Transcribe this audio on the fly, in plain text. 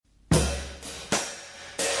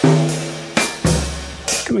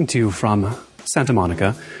coming to you from Santa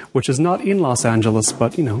Monica, which is not in Los Angeles,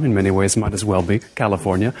 but, in many ways might as well be,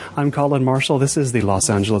 California. I'm Colin Marshall. This is the Los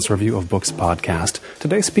Angeles Review of Books podcast.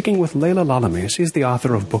 Today, speaking with Laila Lalami. She's the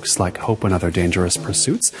author of books like Hope and Other Dangerous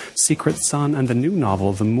Pursuits, Secret Son, and the new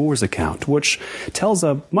novel, The Moor's Account, which tells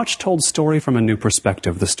a much-told story from a new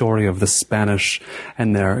perspective, the story of the Spanish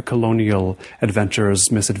and their colonial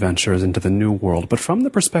adventures, misadventures into the New World, but from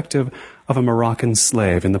the perspective of a Moroccan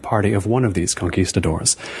slave in the party of one of these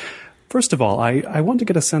conquistadors. First of all, I want to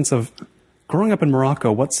get a sense of, growing up in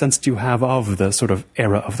Morocco, what sense do you have of the sort of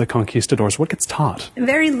era of the conquistadors? What gets taught?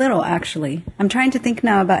 Very little, actually. I'm trying to think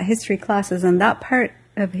now about history classes, and that part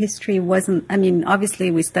of history wasn't,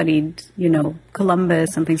 obviously we studied,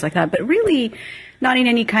 Columbus and things like that, but really not in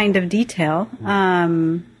any kind of detail.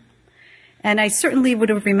 And I certainly would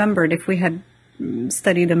have remembered if we had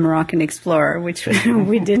studied a Moroccan explorer, which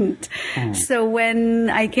we didn't. So when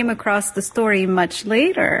I came across the story much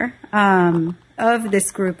later of this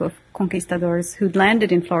group of conquistadors who'd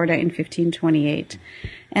landed in Florida in 1528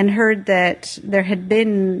 and heard that there had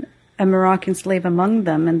been a Moroccan slave among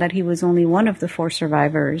them and that he was only one of the 4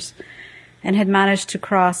 survivors and had managed to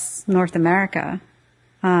cross North America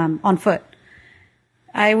on foot,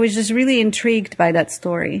 I was just really intrigued by that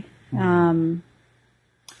story.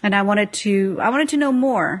 And I wanted to know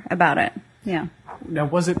more about it. Yeah. Now,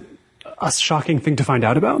 was it a shocking thing to find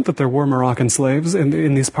out about, that there were Moroccan slaves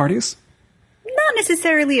in these parties? Not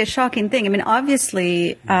necessarily a shocking thing.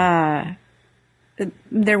 Obviously, there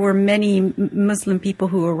were many Muslim people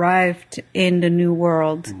who arrived in the New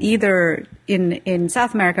World, either in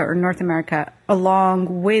South America or North America,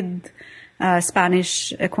 along with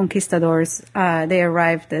Spanish conquistadors. They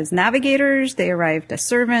arrived as navigators, they arrived as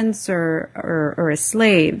servants or as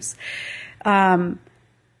slaves.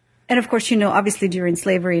 And of course, obviously during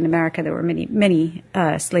slavery in America, there were many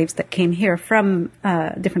slaves that came here from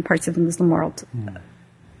different parts of the Muslim world.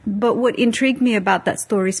 But what intrigued me about that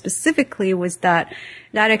story specifically was that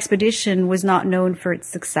expedition was not known for its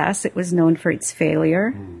success. It was known for its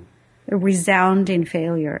failure. A resounding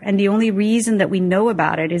failure. And the only reason that we know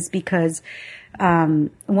about it is because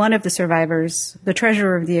one of the survivors, the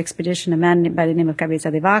treasurer of the expedition, a man by the name of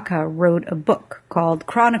Cabeza de Vaca, wrote a book called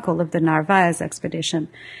Chronicle of the Narvaez Expedition.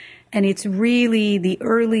 And it's really the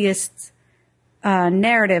earliest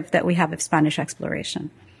narrative that we have of Spanish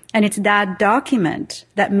exploration. And it's that document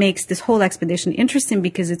that makes this whole expedition interesting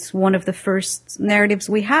because it's one of the first narratives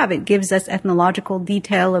we have. It gives us ethnological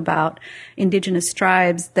detail about indigenous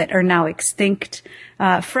tribes that are now extinct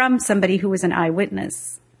from somebody who was an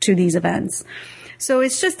eyewitness to these events. So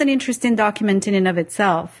it's just an interesting document in and of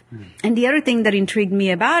itself. And the other thing that intrigued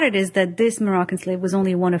me about it is that this Moroccan slave was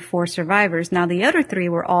only one of 4 survivors. Now the other 3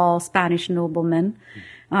 were all Spanish noblemen.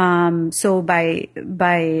 So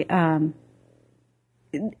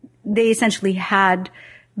they essentially had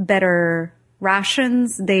better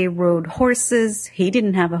rations. They rode horses. He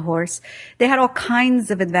didn't have a horse. They had all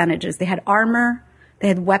kinds of advantages. They had armor. They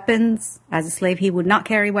had weapons. As a slave, he would not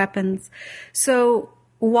carry weapons. So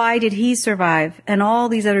why did he survive? And all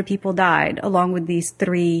these other people died along with these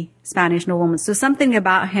 3 Spanish noblemen. So something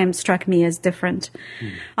about him struck me as different.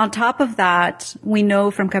 On top of that, we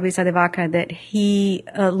know from Cabeza de Vaca that he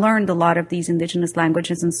learned a lot of these indigenous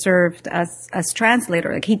languages and served as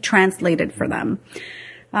translator. Like he translated for them.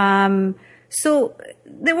 So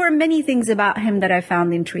there were many things about him that I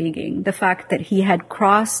found intriguing. The fact that he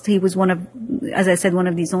was one of, as I said, one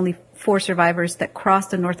of these only 4 survivors that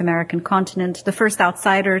crossed the North American continent, the first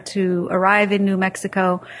outsider to arrive in New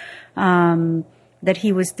Mexico, that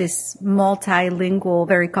he was this multilingual,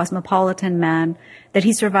 very cosmopolitan man, that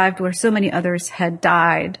he survived where so many others had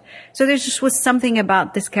died. So there just was something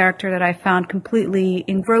about this character that I found completely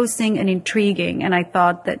engrossing and intriguing. And I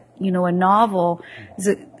thought that, a novel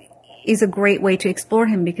is a great way to explore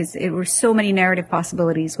him because there were so many narrative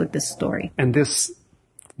possibilities with this story. And this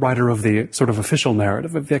writer of the sort of official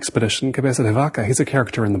narrative of the expedition, Cabeza de Vaca, he's a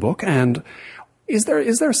character in the book. And is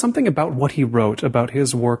there something about what he wrote, about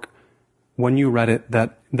his work, when you read it,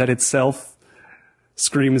 that itself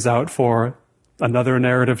screams out for another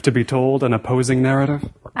narrative to be told, an opposing narrative?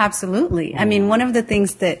 Absolutely. One of the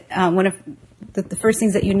things that, the first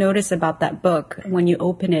things that you notice about that book when you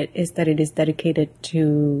open it is that it is dedicated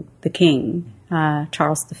to the king,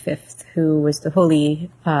 Charles V, who was the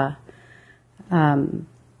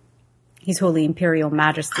His Holy Imperial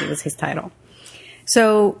Majesty was his title.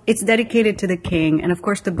 So it's dedicated to the king. And of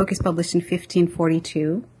course, the book is published in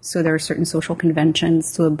 1542. So there are certain social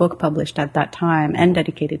conventions to a book published at that time and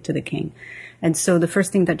dedicated to the king. And so the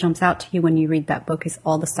first thing that jumps out to you when you read that book is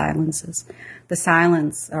all the silences. The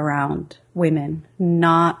silence around women,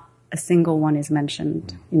 not a single one is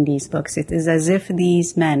mentioned in these books. It is as if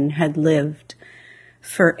these men had lived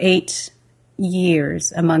for 8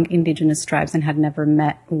 years among indigenous tribes and had never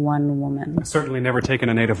met one woman. Certainly never taken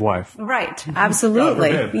a native wife. Right.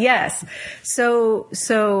 Absolutely. Yes. So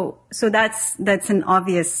that's an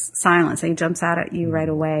obvious silence. It jumps out at you right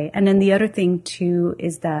away. And then the other thing too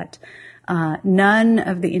is that none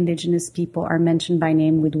of the indigenous people are mentioned by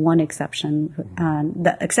name with one exception.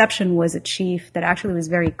 The exception was a chief that actually was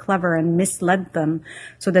very clever and misled them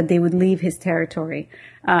so that they would leave his territory.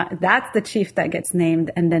 That's the chief that gets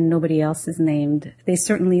named, and then nobody else is named. They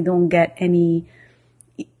certainly don't get any,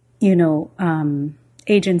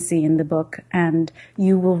 agency in the book. And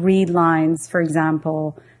you will read lines, for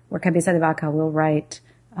example, where Cabeza de Vaca will write,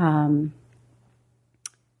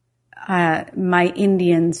 my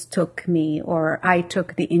Indians took me, or I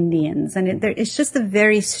took the Indians. And it's just a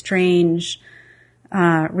very strange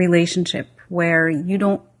relationship where you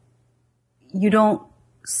don't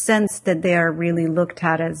sense that they are really looked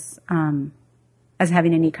at as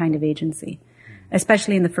having any kind of agency,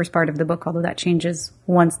 especially in the first part of the book, although that changes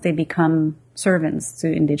once they become servants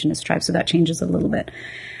to indigenous tribes. So that changes a little bit.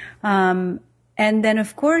 And then,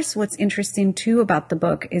 of course, what's interesting, too, about the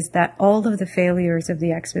book is that all of the failures of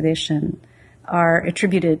the expedition are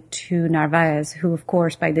attributed to Narvaez, who, of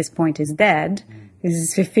course, by this point is dead. This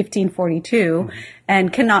is 1542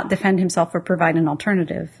 and cannot defend himself or provide an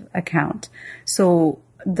alternative account. So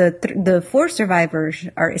the 4 survivors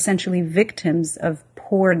are essentially victims of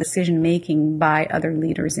poor decision-making by other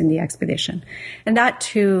leaders in the expedition. And that,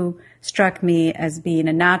 too, struck me as being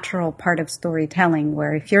a natural part of storytelling,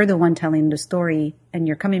 where if you're the one telling the story and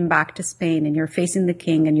you're coming back to Spain and you're facing the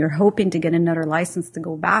king and you're hoping to get another license to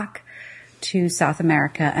go back to South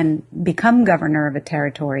America and become governor of a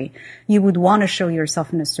territory, you would want to show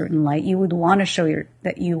yourself in a certain light. You would want to show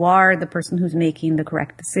that you are the person who's making the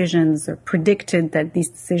correct decisions, or predicted that these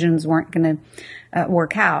decisions weren't going to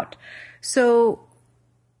work out. So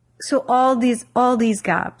all these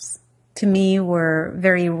gaps, to me, were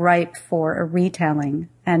very ripe for a retelling,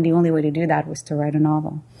 and the only way to do that was to write a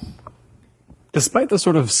novel. Despite the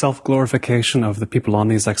sort of self-glorification of the people on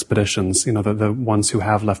these expeditions, the ones who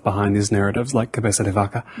have left behind these narratives, like Cabeza de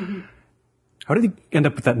Vaca, how did he end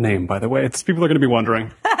up with that name, by the way? People are going to be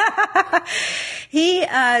wondering. He's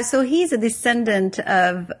a descendant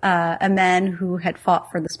of a man who had fought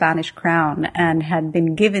for the Spanish crown and had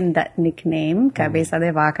been given that nickname, Cabeza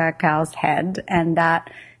de Vaca, cow's head, and that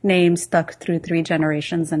name stuck through 3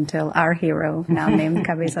 generations until our hero, now named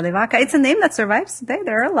Cabeza de Vaca. It's a name that survives today.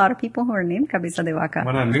 There are a lot of people who are named Cabeza de Vaca.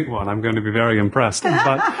 When I meet one, I'm going to be very impressed.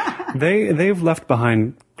 But they've left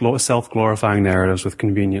behind self-glorifying narratives with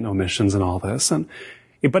convenient omissions and all this.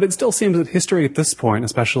 But it still seems that history at this point,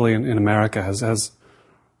 especially in America, has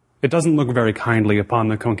it doesn't look very kindly upon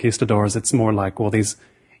the conquistadors. It's more like, well, these,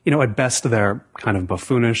 at best they're kind of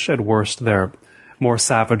buffoonish. At worst, they're more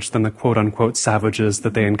savage than the quote-unquote savages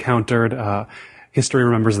that they encountered. History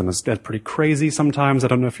remembers them as pretty crazy sometimes. I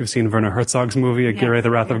don't know if you've seen Werner Herzog's movie, Aguirre,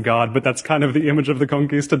 The Wrath of God, but that's kind of the image of the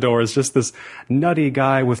conquistadors, just this nutty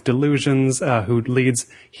guy with delusions who leads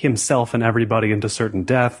himself and everybody into certain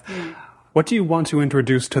death. What do you want to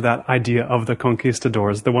introduce to that idea of the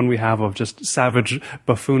conquistadors, the one we have of just savage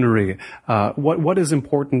buffoonery? What is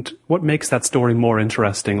important? What makes that story more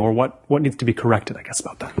interesting, or what needs to be corrected, I guess,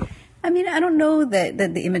 about that? I mean, I don't know that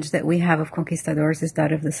the image that we have of conquistadors is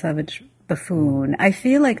that of the savage buffoon. I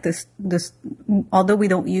feel like this, although we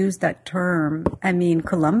don't use that term, I mean,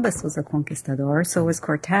 Columbus was a conquistador, so was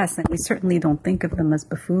Cortez, and we certainly don't think of them as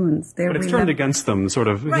buffoons. But it's turned against them, sort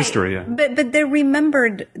of, right. History. Yeah. But they're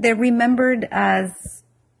remembered as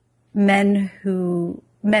men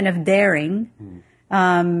of daring,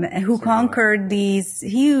 who conquered these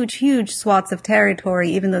huge swaths of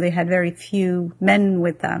territory, even though they had very few men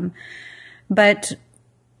with them. But,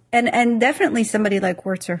 and definitely somebody like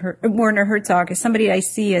Werner Herzog is somebody I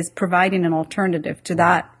see as providing an alternative to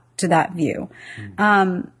that view.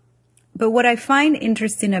 But what I find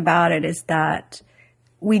interesting about it is that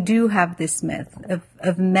we do have this myth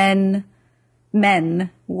of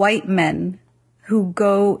white men who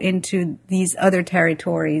go into these other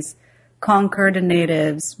territories, conquer the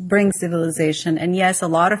natives, bring civilization. And yes, a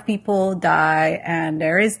lot of people die, and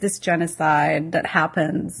there is this genocide that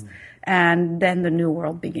happens. And then the New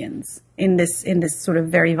World begins in this sort of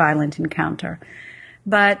very violent encounter.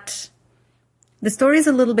 But the story is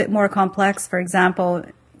a little bit more complex. For example,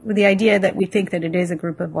 with the idea that we think that it is a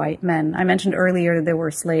group of white men. I mentioned earlier that there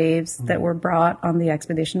were slaves that were brought on the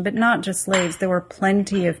expedition, but not just slaves. There were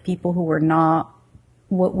plenty of people who were not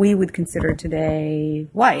what we would consider today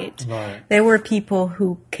white. Right. There were people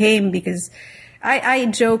who came because I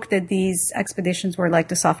joke that these expeditions were like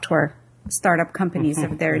the software startup companies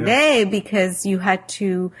of their day, because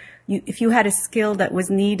if you had a skill that was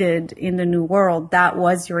needed in the New World, that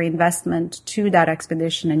was your investment to that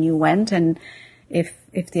expedition, and you went, and if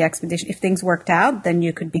things worked out, then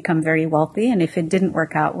you could become very wealthy, and if it didn't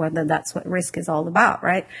work out, well, then that's what risk is all about,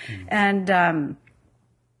 right? And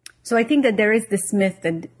so I think that there is this myth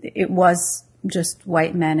that it was just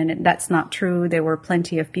white men, and that's not true. There were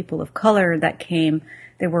plenty of people of color that came.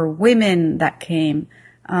 There were women that came.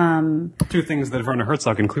 Two things that Werner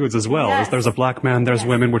Herzog includes as well. Yes. Is there's a black man, there's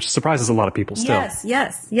women, which surprises a lot of people still.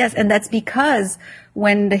 Yes. And that's because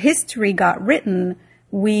when the history got written,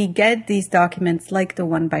 we get these documents like the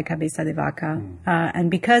one by Cabeza de Vaca.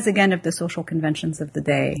 And because, again, of the social conventions of the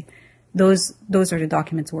day, those are the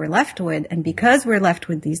documents we're left with. And because we're left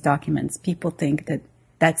with these documents, people think that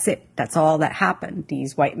that's it. That's all that happened.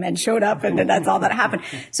 These white men showed up and that's all that happened.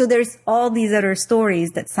 So there's all these other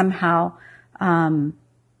stories that somehow,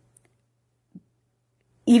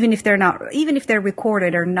 even if they're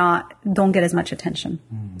recorded or not, don't get as much attention.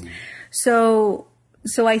 So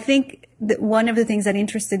I think that one of the things that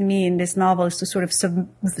interested me in this novel is to sort of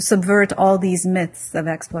subvert all these myths of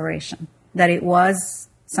exploration, that it was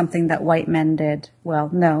something that white men did.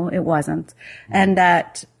 Well, no, it wasn't. And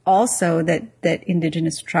that also that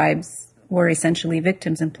indigenous tribes were essentially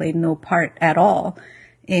victims and played no part at all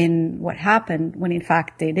in what happened, when in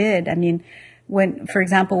fact they did. I mean, when, for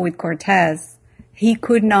example, with Cortez, he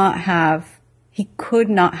could not have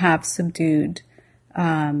subdued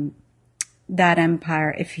that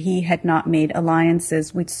empire if he had not made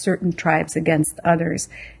alliances with certain tribes against others,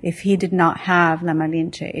 if he did not have La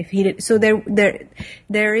Malinche, if he did. So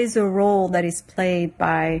there is a role that is played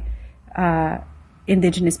by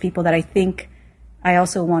indigenous people that I think I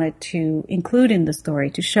also wanted to include in the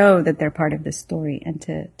story, to show that they're part of the story, and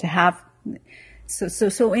to have.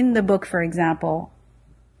 So in the book, for example,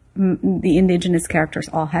 the indigenous characters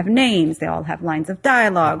all have names. They all have lines of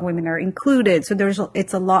dialogue. Women are included. So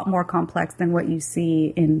it's a lot more complex than what you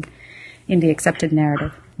see in the accepted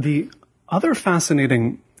narrative. The other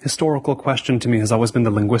fascinating historical question to me has always been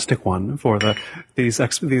the linguistic one for these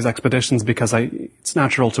expeditions, because it's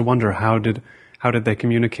natural to wonder how did they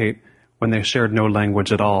communicate when they shared no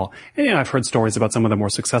language at all. And I've heard stories about some of the more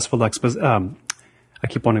successful I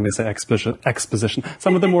keep wanting to say exposition.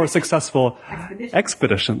 Some of the more successful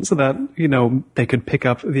expeditions that, they could pick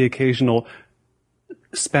up the occasional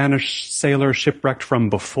Spanish sailor shipwrecked from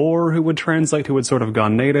before who would translate, who had sort of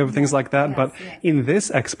gone native, things like that. But in this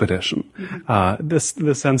expedition,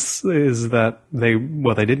 the sense is that they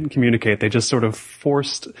didn't communicate. They just sort of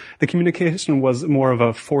the communication was more of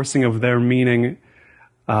a forcing of their meaning,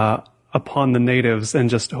 upon the natives, and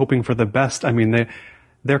just hoping for the best. I mean,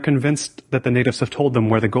 they're convinced that the natives have told them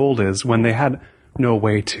where the gold is when they had no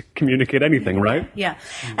way to communicate anything, right? Yeah.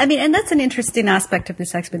 I mean, and that's an interesting aspect of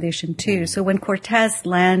this expedition too. So when Cortez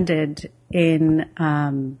landed in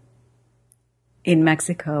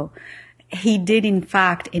Mexico, he did in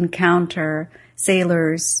fact encounter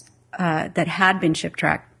sailors, that had been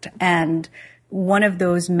shipwrecked, and one of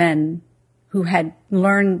those men who had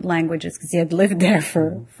learned languages because he had lived there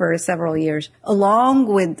for several years, along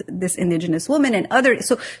with this indigenous woman and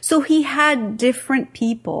others. So he had different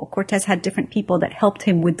people. Cortez had different people that helped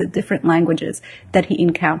him with the different languages that he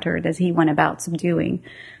encountered as he went about subduing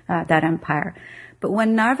that empire. But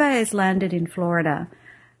when Narvaez landed in Florida,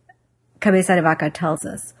 Cabeza de Vaca tells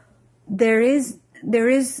us, there is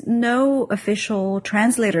no official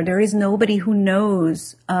translator. There is nobody who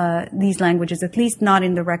knows these languages, at least not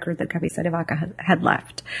in the record that Cabeza de Vaca had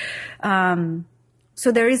left.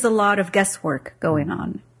 So there is a lot of guesswork going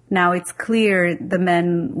on. Now it's clear the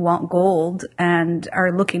men want gold and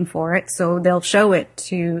are looking for it, so they'll show it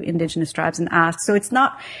to indigenous tribes and ask. So it's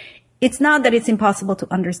not that it's impossible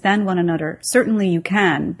to understand one another. Certainly you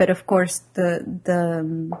can, but of course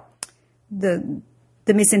the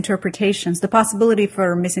misinterpretations, the possibility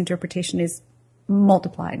for misinterpretation is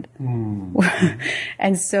multiplied.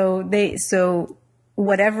 And so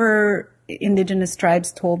whatever indigenous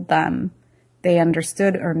tribes told them, they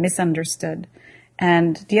understood or misunderstood.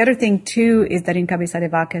 And the other thing too is that in Cabeza de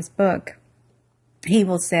Vaca's book, he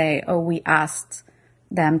will say, we asked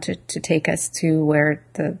them to take us to where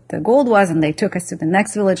the gold was, and they took us to the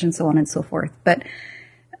next village, and so on and so forth. But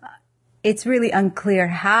it's really unclear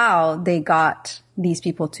how they got these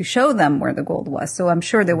people to show them where the gold was. So I'm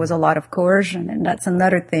sure there was a lot of coercion. And that's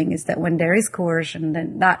another thing, is that when there is coercion,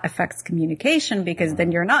 then that affects communication, because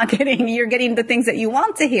then you're getting the things that you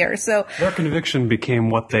want to hear. So their conviction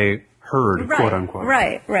became what they heard, right, quote unquote.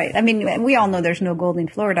 Right. I mean, we all know there's no gold in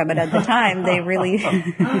Florida, but at the time they really,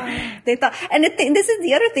 they thought, and this is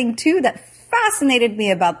the other thing too that fascinated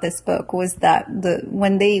me about this book was that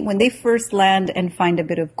when they first land and find a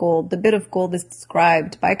bit of gold, the bit of gold is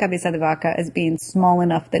described by Cabeza de Vaca as being small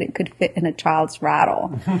enough that it could fit in a child's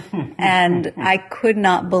rattle. And I could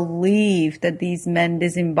not believe that these men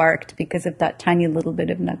disembarked because of that tiny little bit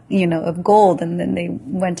of, of gold. And then they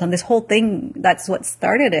went on this whole thing. That's what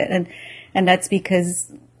started it. And that's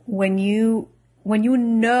because when you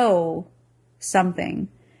know something,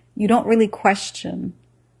 you don't really question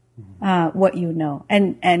what you know.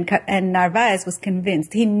 And Narvaez was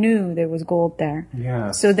convinced. He knew there was gold there.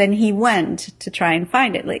 Yes. So then he went to try and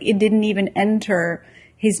find it. Like, it didn't even enter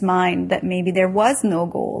his mind that maybe there was no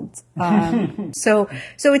gold. So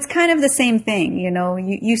it's kind of the same thing,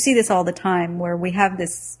 you see this all the time where we have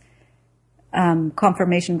this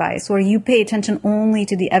confirmation bias where you pay attention only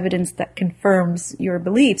to the evidence that confirms your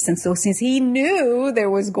beliefs. And so since he knew there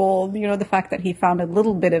was gold, the fact that he found a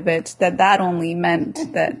little bit of it, that only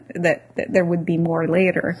meant that there would be more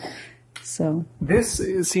later. So this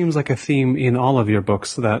seems like a theme in all of your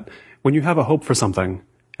books, that when you have a hope for something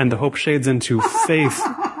and the hope shades into faith,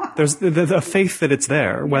 there's the faith that it's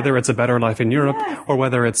there, whether it's a better life in Europe or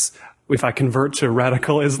whether it's, if I convert to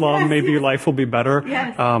radical Islam, maybe life will be better.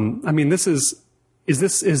 Yes. I mean, is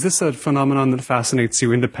this a phenomenon that fascinates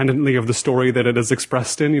you independently of the story that it is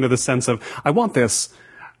expressed in? The sense of, I want this,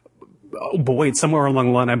 but wait, somewhere along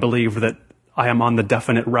the line, I believe that I am on the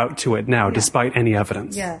definite route to it now, despite any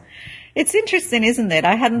evidence. Yeah. It's interesting, isn't it?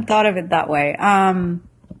 I hadn't thought of it that way. I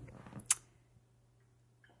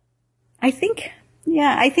think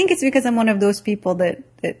it's because I'm one of those people that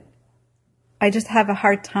I just have a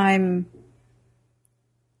hard time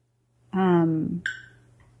how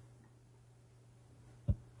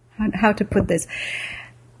to put this.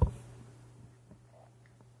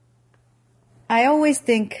 I always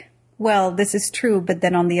think, well, this is true, but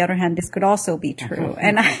then on the other hand, this could also be true.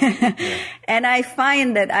 And I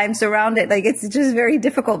find that I'm surrounded, like, it's just very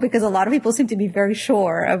difficult because a lot of people seem to be very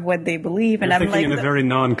sure of what they believe. And You're I'm like, in a very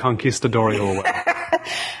non-conquistadorial way.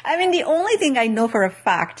 I mean, the only thing I know for a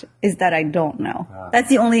fact is that I don't know. That's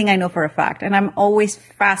the only thing I know for a fact. And I'm always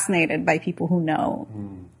fascinated by people who know.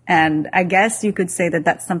 And I guess you could say that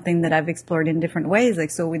that's something that I've explored in different ways. Like,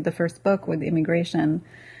 so with the first book, with immigration,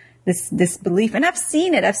 this belief, and I've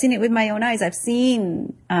seen it with my own eyes. I've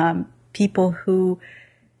seen, people who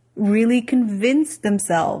really convince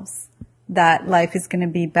themselves that life is going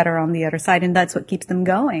to be better on the other side. And that's what keeps them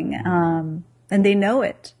going. And they know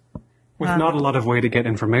it. With not a lot of way to get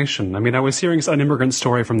information. I mean, I was hearing an immigrant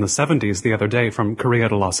story from the 70s the other day from Korea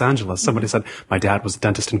to Los Angeles. Somebody said, my dad was a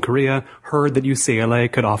dentist in Korea, heard that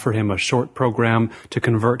UCLA could offer him a short program to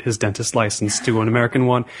convert his dentist license to an American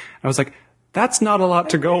one. I was like, that's not a lot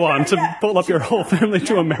to go on to pull up your whole family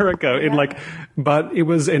to America but it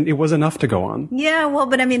was enough to go on. Yeah, well,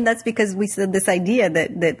 but I mean, that's because we said this idea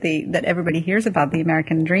that everybody hears about the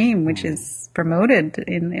American dream, which is promoted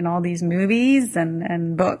in all these movies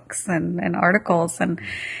and books and articles. And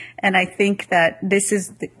I think that this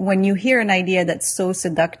is, when you hear an idea that's so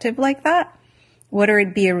seductive like that, whether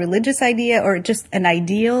it be a religious idea or just an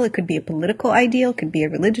ideal, it could be a political ideal, could be a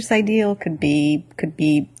religious ideal, could be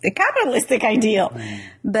a capitalistic ideal.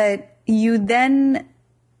 But you then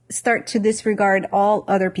start to disregard all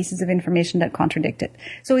other pieces of information that contradict it.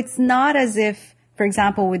 So it's not as if, for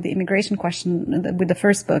example, with the immigration question, with the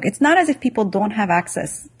first book, it's not as if people don't have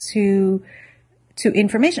access to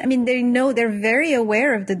information. I mean, they're very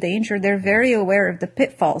aware of the danger. They're very aware of the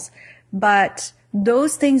pitfalls, but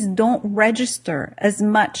those things don't register as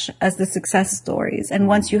much as the success stories. And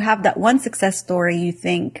once you have that one success story, you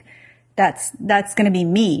think that's going to be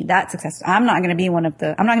me, that success. I'm not going to be I'm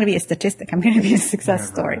not going to be a statistic. I'm going to be a success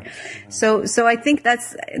story. So I think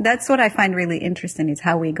that's what I find really interesting, is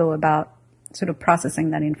how we go about sort of processing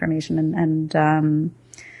that information and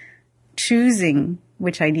choosing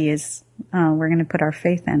which ideas we're going to put our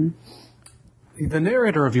faith in. The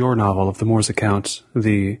narrator of your novel, of the Moor's account,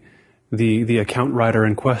 the account writer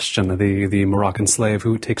in question, the Moroccan slave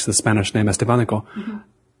who takes the Spanish name Estebanico,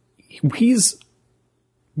 he's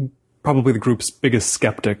probably the group's biggest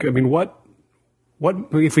skeptic. I mean, what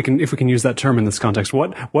if we can use that term in this context?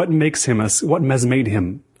 What has made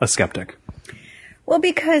him a skeptic? Well,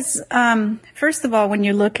 because first of all, when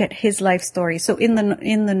you look at his life story, so in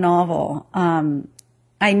the novel,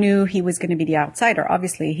 I knew he was going to be the outsider.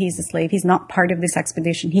 Obviously, he's a slave. He's not part of this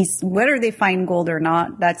expedition. Whether they find gold or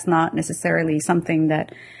not, that's not necessarily something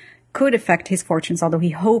that could affect his fortunes, although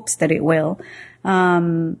he hopes that it will.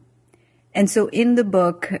 And so in the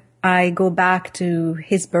book, I go back to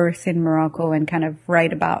his birth in Morocco and kind of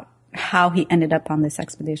write about how he ended up on this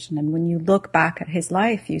expedition. And when you look back at his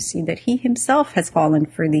life, you see that he himself has fallen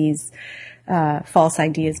for these false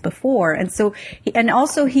ideas before. And so,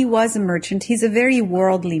 also he was a merchant. He's a very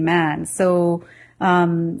worldly man. So,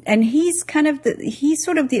 and he's he's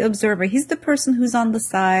sort of the observer. He's the person who's on the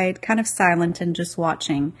side, kind of silent and just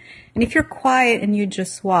watching. And if you're quiet and you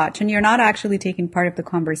just watch and you're not actually taking part in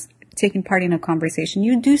a conversation,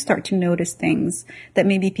 you do start to notice things that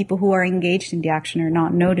maybe people who are engaged in the action are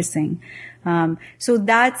not noticing. So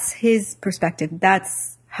that's his perspective.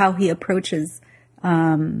 That's how he approaches,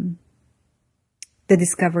 the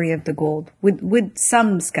discovery of the gold with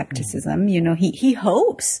some skepticism. You know, he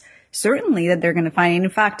hopes certainly that they're going to find it. In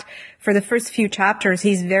fact, for the first few chapters,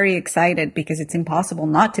 he's very excited because it's impossible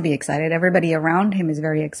not to be excited. Everybody around him is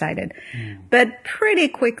very excited. But pretty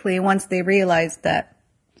quickly, once he realizes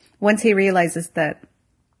that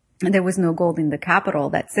there was no gold in the capital,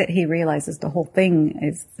 that's it. He realizes the whole thing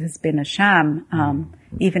has been a sham,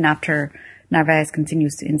 even after Narvaez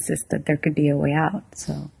continues to insist that there could be a way out.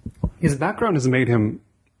 So his background has made him,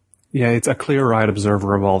 it's a clear-eyed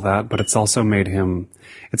observer of all that, but it's also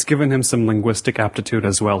it's given him some linguistic aptitude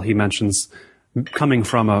as well. He mentions coming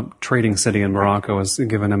from a trading city in Morocco has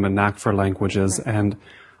given him a knack for languages. And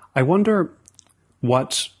I wonder I'm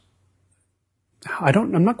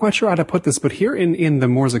not quite sure how to put this, but here in the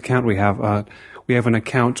Moor's account we have an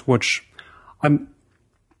account which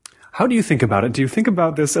how do you think about it? Do you think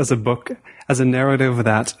about this as a book, as a narrative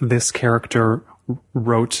that this character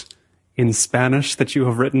wrote in Spanish that you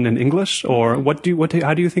have written in English, or how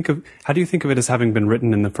do you think of it as having been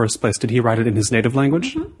written in the first place? Did he write it in his native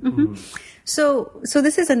language? So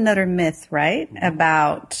this is another myth, right?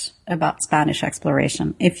 About Spanish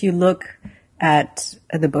exploration. If you look at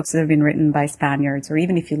the books that have been written by Spaniards, or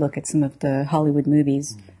even if you look at some of the Hollywood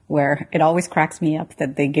movies, where it always cracks me up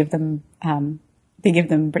that they give them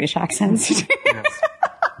British accents. Yes.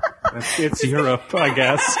 It's Europe, I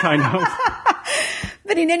guess, kind of.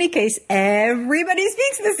 But in any case, everybody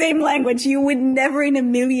speaks the same language. You would never in a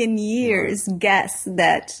million years guess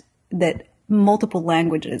that multiple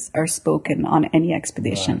languages are spoken on any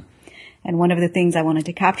expedition. Right. And one of the things I wanted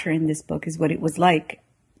to capture in this book is what it was like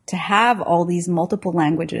to have all these multiple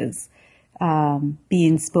languages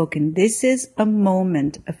being spoken. This is a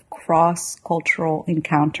moment of cross-cultural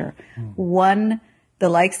encounter. One, the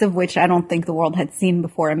likes of which I don't think the world had seen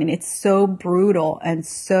before. I mean, it's so brutal and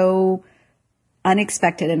so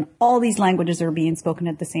unexpected, and all these languages are being spoken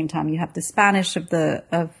at the same time. You have the Spanish of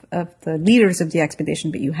the leaders of the expedition,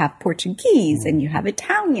 but you have Portuguese and you have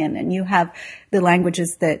Italian and you have the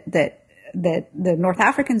languages that the North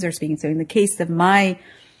Africans are speaking. So in the case of my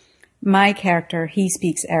character, he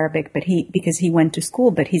speaks Arabic, but because he went to school,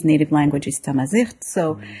 but his native language is Tamazight.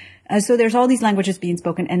 So there's all these languages being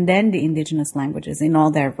spoken, and then the indigenous languages in all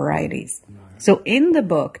their varieties. So in the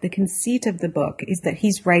book, the conceit of the book is that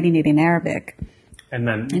he's writing it in Arabic. And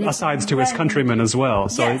then asides to his countrymen as well.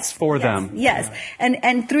 So it's for them. Yes.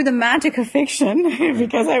 And through the magic of fiction,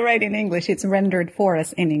 because I write in English, it's rendered for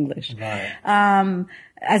us in English. Right.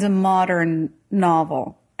 As a modern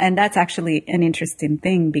novel. And that's actually an interesting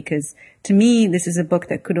thing, because to me, this is a book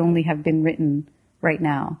that could only have been written right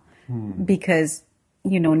now. Because,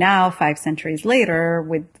 now 5 centuries later,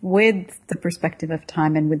 with the perspective of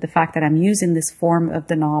time and with the fact that I'm using this form of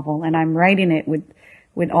the novel and I'm writing it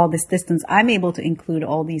with all this distance, I'm able to include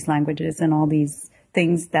all these languages and all these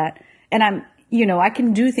things and I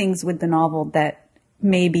can do things with the novel that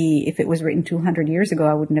maybe if it was written 200 years ago,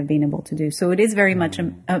 I wouldn't have been able to do. So it is very much,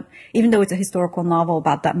 even though it's a historical novel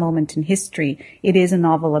about that moment in history, it is a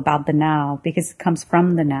novel about the now, because it comes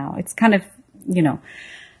from the now. It's kind of,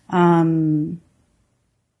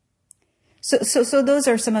 So those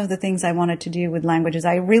are some of the things I wanted to do with languages.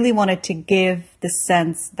 I really wanted to give the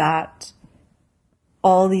sense that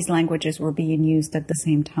all these languages were being used at the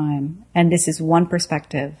same time. And this is one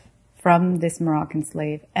perspective from this Moroccan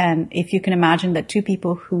slave. And if you can imagine that two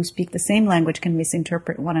people who speak the same language can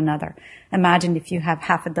misinterpret one another. Imagine if you have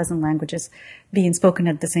half a dozen languages being spoken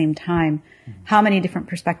at the same time, how many different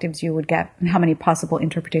perspectives you would get, and how many possible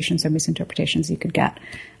interpretations or misinterpretations you could get.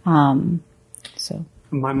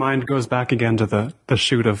 My mind goes back again to the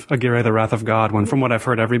shoot of Aguirre, the Wrath of God, when, from what I've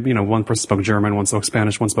heard, one person spoke German, one spoke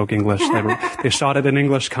Spanish, one spoke English. They shot it in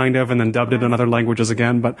English, kind of, and then dubbed it in other languages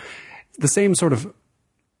again. But the same sort of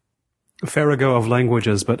farrago of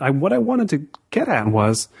languages. But what I wanted to get at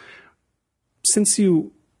was, since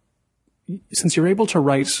you're able to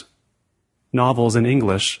write novels in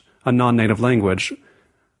English, a non-native language,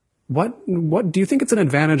 what do you think it's an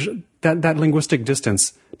advantage that linguistic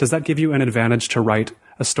distance? Does that give you an advantage to write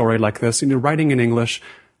a story like this? Writing in English,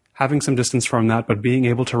 having some distance from that, but being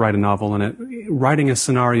able to write a novel in it, writing a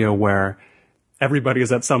scenario where everybody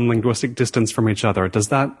is at some linguistic distance from each other.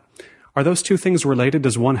 Are those two things related?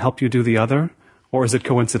 Does one help you do the other? Or is it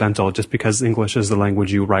coincidental just because English is the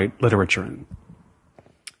language you write literature in?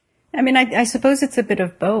 I mean, I suppose it's a bit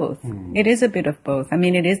of both. It is a bit of both. I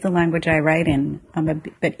mean, it is the language I write in.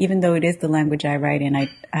 But even though it is the language I write in,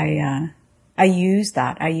 I use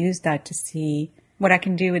that. I use that to see what I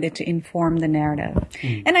can do with it to inform the narrative.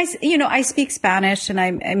 And I speak Spanish, and I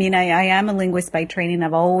am a linguist by training.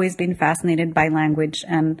 I've always been fascinated by language,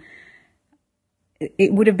 and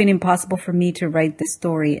it would have been impossible for me to write this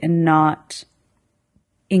story and not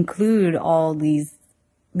include all these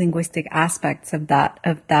linguistic aspects of that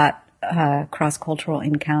cross-cultural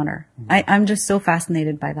encounter. I'm just so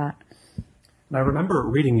fascinated by that. I remember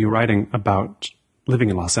reading you writing about living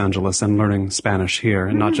in Los Angeles and learning Spanish here,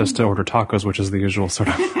 and not just to order tacos, which is the usual sort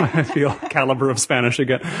of, I feel, caliber of Spanish you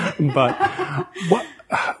get. But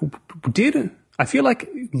I feel like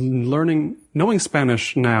knowing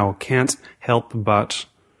Spanish now can't help but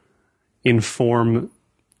inform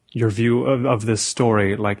your view of this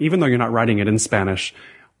story. Like, even though you're not writing it in Spanish,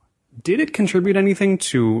 did it contribute anything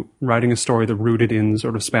to writing a story that rooted in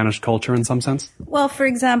sort of Spanish culture in some sense? Well, for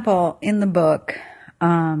example, in the book,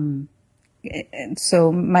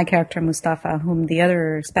 so my character Mustafa, whom the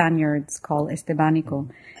other Spaniards call Estebanico,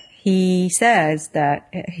 he says that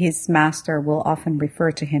his master will often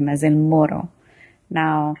refer to him as El Moro.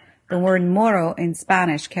 Now, the word Moro in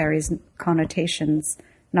Spanish carries connotations,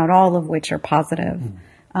 not all of which are positive.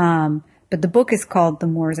 But the book is called The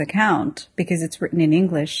Moor's Account because it's written in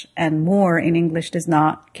English, and Moor in English does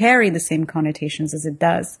not carry the same connotations as it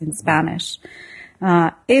does in Spanish.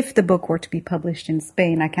 If the book were to be published in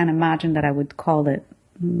Spain, I can't imagine that I would call it,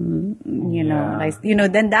 then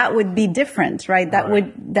that would be different, right?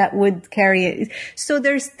 That would carry it. So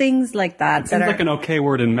there's things like that. It seems like an okay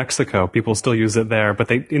word in Mexico. People still use it there, but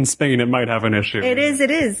in Spain it might have an issue. It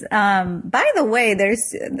is. By the way,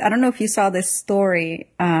 I don't know if you saw this story,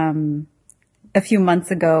 a few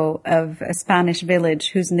months ago of a Spanish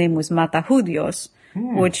village whose name was Matajudios,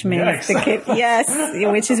 which means the kid,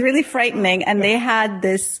 which is really frightening. And they had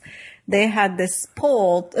this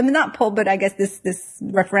poll, I mean, not poll, but I guess this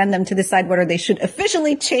referendum to decide whether they should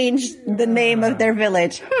officially change the name of their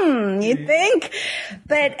village. You think?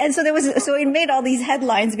 So it made all these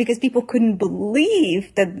headlines because people couldn't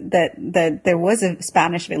believe that there was a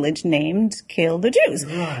Spanish village named Kill the Jews.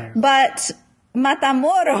 Right. But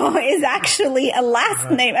Matamoro is actually a last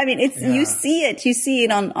name. I mean, you see it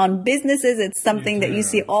on businesses. It's something that you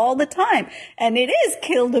see all the time. And it is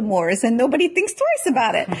Kill the Moors, and nobody thinks twice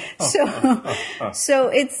about it. So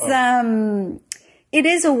it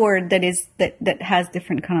is a word that has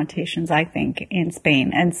different connotations, I think, in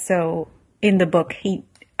Spain. And so in the book,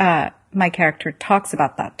 my character talks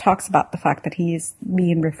about the fact that he is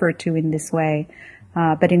being referred to in this way.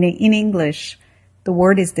 But in English, the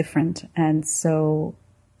word is different, and so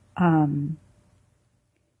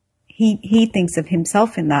he thinks of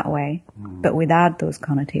himself in that way, but without those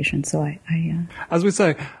connotations. So as we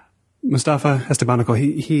say, Mustafa Estebanico,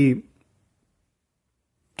 he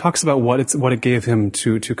talks about what it gave him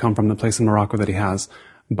to come from the place in Morocco that he has.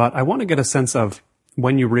 But I want to get a sense of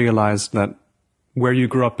when you realized that where you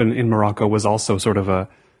grew up in Morocco was also sort of a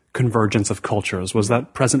convergence of cultures. Was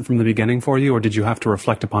that present from the beginning for you, or did you have to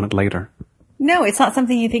reflect upon it later? No, it's not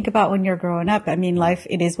something you think about when you're growing up. I mean, life,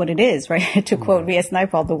 it is what it is, right? To quote V.S.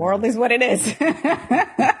 Naipaul, the world is what it is.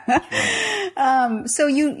 So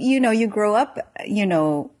you grow up,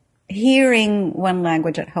 hearing one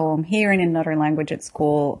language at home, hearing another language at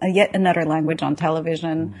school, yet another language on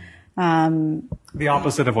television. The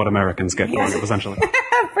opposite of what Americans get growing up, essentially.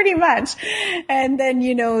 Pretty much. And then,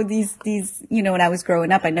 these, when I was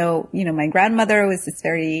growing up, I know, my grandmother was this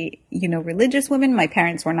very, religious woman. My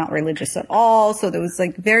parents were not religious at all. So there was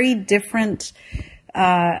like very different,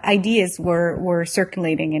 ideas were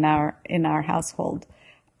circulating in our household.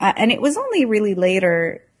 And it was only really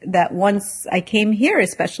later that once I came here,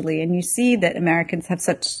 especially, and you see that Americans have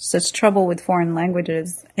such trouble with foreign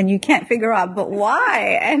languages, and you can't figure out, but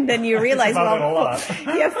why? And then you realize,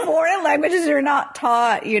 foreign languages are not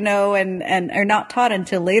taught, and are not taught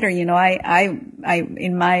until later. I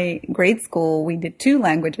in my grade school, we did 2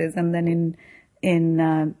 languages, and then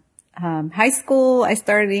in high school, I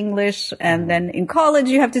started English, and then in college,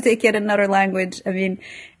 you have to take yet another language. I mean,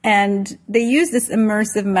 And they use this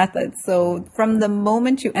immersive method. So from the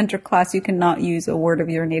moment you enter class, you cannot use a word of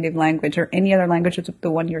your native language or any other language except the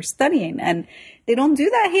one you're studying. And they don't do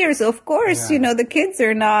that here. So of course, you know, the kids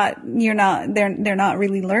are they're not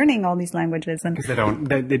really learning all these languages. And because they don't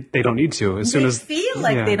need to. As soon as they feel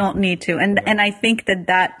like they don't need to. And I think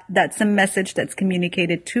that's a message that's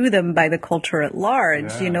communicated to them by the culture at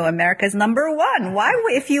large. You know, America's number one. Why,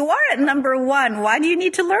 if you are at number one, why do you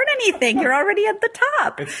need to learn anything? You're already at the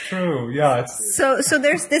top. It's true. Yeah. So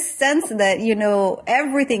there's this sense that, you know,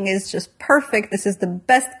 everything is just perfect. This is the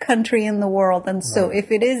best country in the world. And so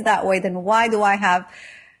if it is that way, then why do I have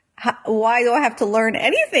to learn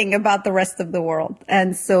anything about the rest of the world?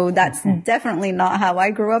 And so that's definitely not how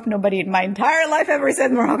I grew up. Nobody in my entire life ever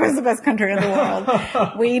said Morocco is the best country in the world.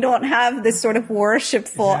 We don't have this sort of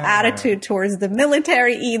worshipful attitude towards the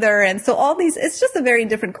military either. And so all these, it's just a very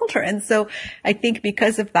different culture. And so I think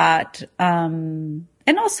because of that,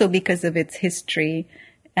 and also because of its history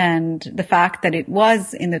and the fact that it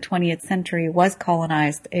was in the 20th century, was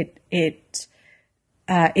colonized, it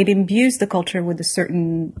imbues the culture with a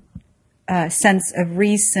certain sense of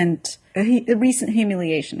recent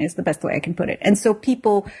humiliation is the best way I can put it. And so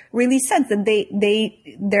people really sense that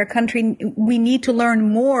their country, we need to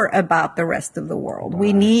learn more about the rest of the world.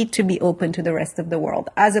 We need to be open to the rest of the world,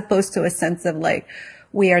 as opposed to a sense of like,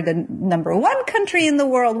 we are the number one country in the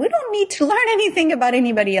world. We don't need to learn anything about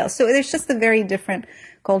anybody else. So there's just a very different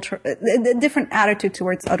culture, a different attitude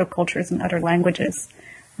towards other cultures and other languages.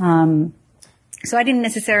 So I didn't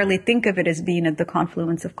necessarily think of it as being at the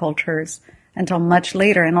confluence of cultures until much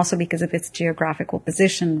later, and also because of its geographical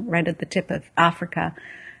position right at the tip of Africa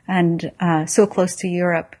and so close to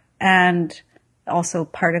Europe and also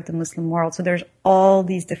part of the Muslim world. So there's all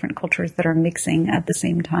these different cultures that are mixing at the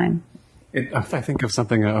same time. I think of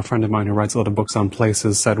something a friend of mine who writes a lot of books on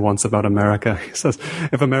places said once about America. He says,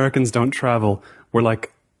 if Americans don't travel, we're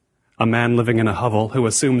like a man living in a hovel who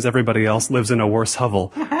assumes everybody else lives in a worse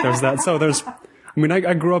hovel. There's that. So there's, I mean,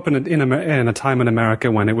 I grew up in a time in America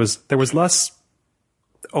when there was less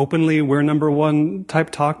openly we're number one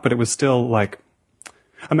type talk, but it was still like,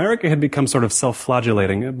 America had become sort of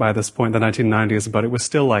self-flagellating by this point in the 1990s, but it was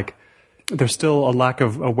still like, there's still a lack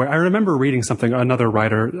of I remember reading something, another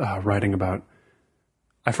writer writing about,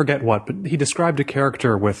 I forget what, but he described a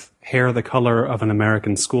character with hair the color of an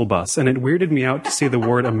American school bus, and it weirded me out to see the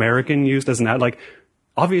word American used as an ad. Like,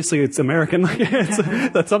 obviously it's American. Like,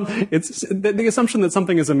 it's the assumption that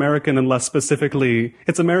something is American unless specifically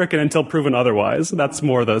it's American until proven otherwise. That's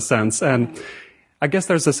more the sense. And I guess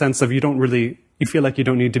there's a sense of you feel like you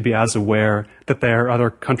don't need to be as aware that there are other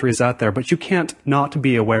countries out there, but you can't not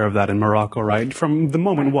be aware of that in Morocco, right? From the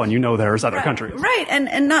moment one, you know there's other countries. Right.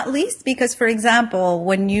 And not least because, for example,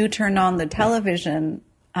 when you turn on the television,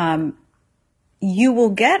 you will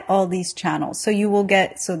get all these channels. So you will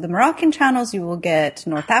get, the Moroccan channels, you will get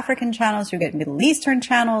North African channels, you get Middle Eastern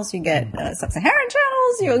channels, you get Sub-Saharan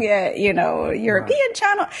channels, you'll get, European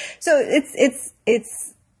channel. So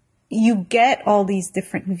you get all these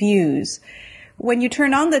different views. When you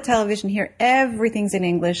turn on the television here, everything's in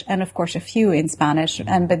English and of course a few in Spanish.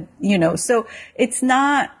 So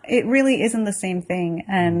it really isn't the same thing.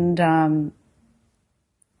 And,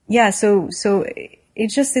 so it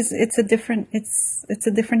just is, it's a different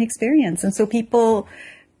experience. And so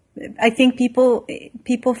I think people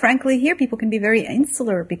frankly here, people can be very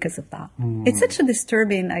insular because of that. It's such a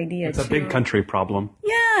disturbing idea. It's a big country problem.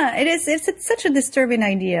 Yeah, it is. It's such a disturbing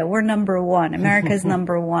idea. We're number one. America's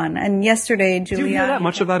number one. And yesterday, Giuliani. Do you hear that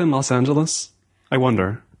much of that in Los Angeles? I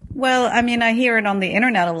wonder. Well, I mean, I hear it on the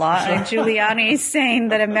internet a lot. And Giuliani is saying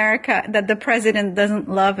that the president doesn't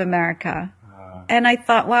love America. And I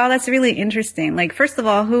thought, wow, that's really interesting. Like, first of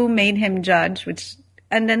all, who made him judge?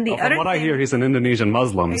 And then from what I hear, he's an Indonesian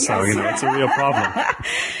Muslim, so, it's a real problem.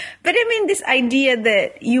 But I mean, this idea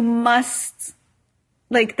that you must,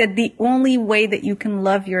 that the only way that you can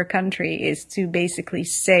love your country is to basically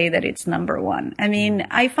say that it's number one. I mean,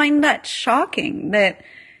 I find that shocking that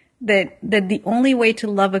the only way to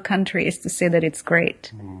love a country is to say that it's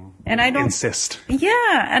great. And I don't insist.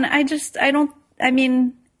 Yeah. And I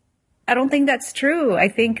don't think that's true. I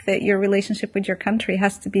think that your relationship with your country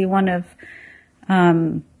has to be one of,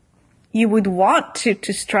 you would want to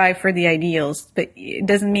strive for the ideals, but it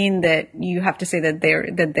doesn't mean that you have to say that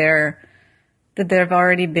they've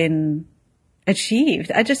already been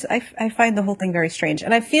achieved. I find the whole thing very strange.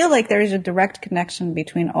 And I feel like there is a direct connection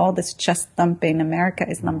between all this chest thumping, America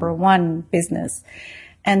is number one business,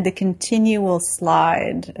 and the continual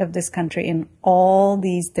slide of this country in all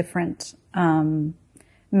these different,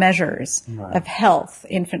 measures of health,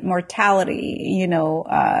 infant mortality,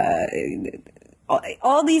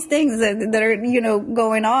 all these things that are,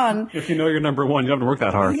 going on. If you know you're number one, you don't have to work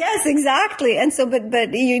that hard. Yes, exactly. And so, but,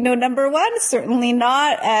 number one, certainly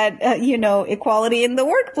not at, equality in the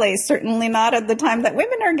workplace, certainly not at the time that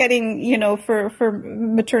women are getting, for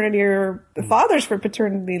maternity or fathers for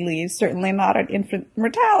paternity leave, certainly not at infant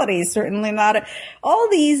mortality, certainly not at all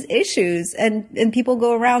these issues. And people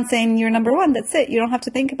go around saying you're number one. That's it. You don't have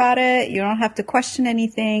to think about it. You don't have to question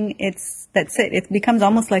anything. That's it. It becomes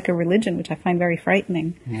almost like a religion, which I find very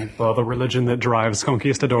frightening. Well, the religion that drives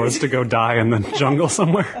conquistadors to go die in the jungle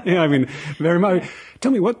somewhere. Yeah, I mean, very much.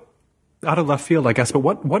 Tell me what, out of left field, I guess, but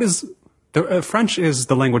what is, French is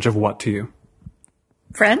the language of what to you?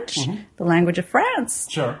 French? Mm-hmm. The language of France.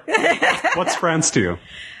 Sure. What's France to you?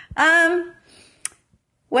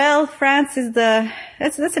 Well, France is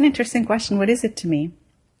that's an interesting question. What is it to me?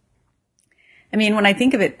 I mean, when I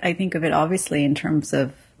think of it obviously in terms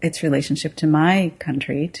of its relationship to my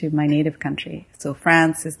country, to my native country. So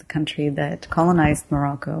France is the country that colonized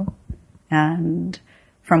Morocco and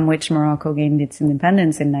from which Morocco gained its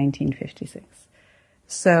independence in 1956.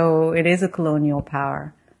 So it is a colonial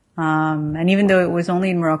power. And even though it was only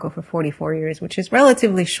in Morocco for 44 years, which is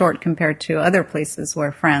relatively short compared to other places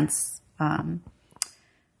where France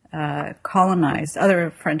colonized, other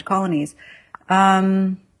French colonies,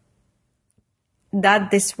 that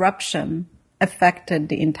disruption affected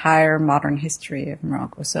the entire modern history of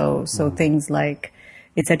Morocco. So things like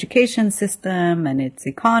its education system and its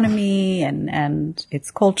economy and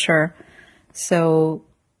its culture. So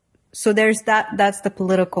there's that's the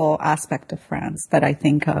political aspect of France that I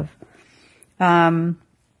think of. And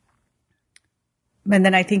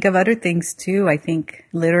then I think of other things too. I think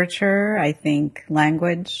literature, I think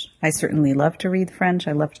language. I certainly love to read French.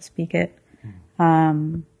 I love to speak it.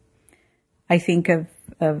 I think of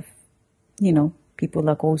people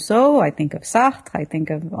like Rousseau. I think of Sartre. I think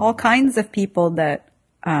of all kinds of people that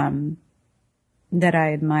I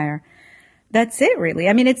admire. That's it, really.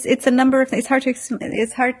 I mean, it's a number of things.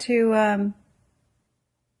 It's hard to, and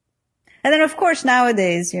then of course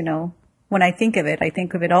nowadays, when I think of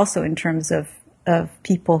it also in terms of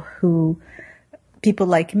people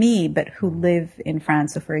like me, but who live in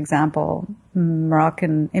France. So for example,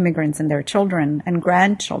 Moroccan immigrants and their children and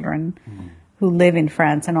grandchildren who live in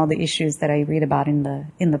France and all the issues that I read about in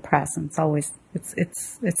the press. And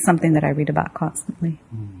it's something that I read about constantly.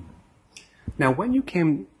 Now, when you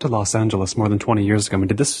came to Los Angeles more than 20 years ago,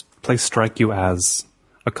 did this place strike you as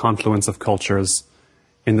a confluence of cultures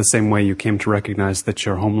in the same way you came to recognize that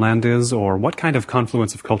your homeland is? Or what kind of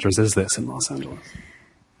confluence of cultures is this in Los Angeles?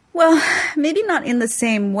 Well, maybe not in the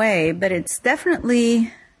same way, but it's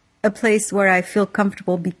definitely a place where I feel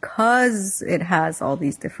comfortable because it has all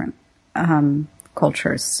these different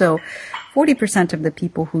cultures. So 40% of the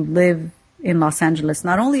people who live in Los Angeles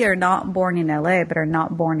not only are not born in LA, but are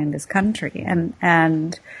not born in this country.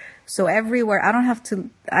 And so everywhere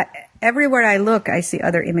everywhere I look, I see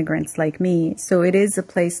other immigrants like me. So it is a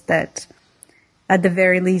place that at the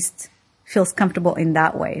very least feels comfortable in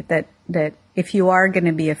that way, that if you are going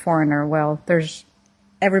to be a foreigner, well, there's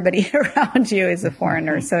everybody around you is a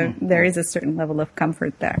foreigner. So there is a certain level of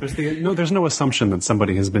comfort there. There's no assumption that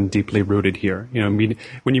somebody has been deeply rooted here.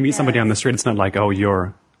 When you meet somebody on the street, it's not like, oh,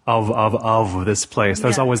 you're of this place.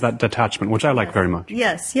 There's always that detachment, which I like very much.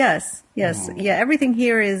 Yes. Yeah, everything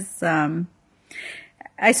here is,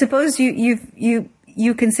 I suppose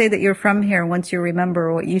you can say that you're from here once you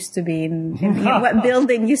remember what used to be what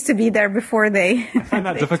building used to be there before they. I find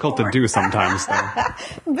that difficult to do sometimes,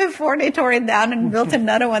 though. Before they tore it down and built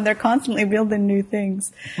another one, they're constantly building new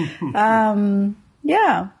things.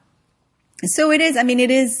 Yeah. So it is. I mean,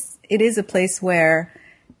 it is a place where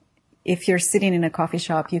if you're sitting in a coffee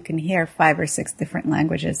shop, you can hear 5 or 6 different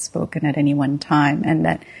languages spoken at any one time, and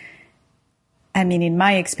that. I mean, in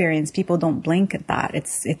my experience, people don't blink at that.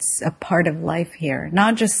 It's a part of life here.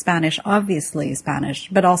 Not just Spanish, obviously Spanish,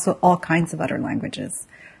 but also all kinds of other languages.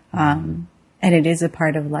 And it is a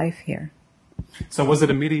part of life here. So was it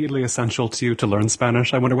immediately essential to you to learn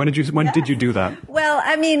Spanish? I wonder, when did you do that? Well,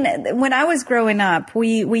 I mean, when I was growing up,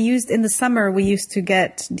 we used, in the summer, we used to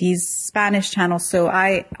get these Spanish channels. So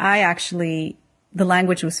I actually, the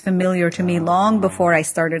language was familiar to me long before I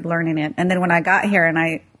started learning it. And then when I got here and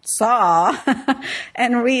I saw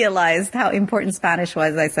and realized how important Spanish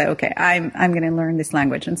was, I said, okay, I'm going to learn this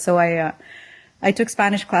language. And so I took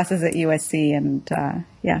Spanish classes at USC and,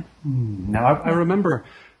 yeah. Now I remember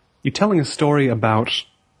you telling a story about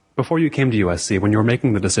before you came to USC, when you were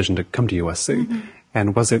making the decision to come to USC,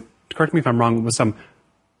 and was it, correct me if I'm wrong, was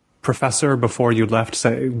professor before you left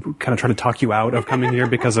kind of try to talk you out of coming here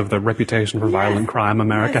because of the reputation for violent crime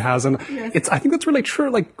America has? And I think that's really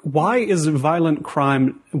true. Like, why is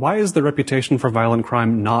the reputation for violent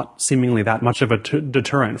crime not seemingly that much of a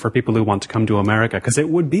deterrent for people who want to come to America? Because it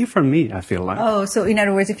would be for me, I feel like. Oh, so in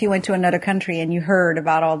other words, if you went to another country and you heard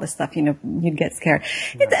about all this stuff, you'd get scared.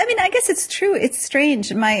 I guess it's true. It's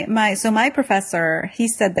strange. My professor, he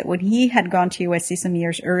said that when he had gone to USC some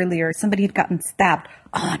years earlier, somebody had gotten stabbed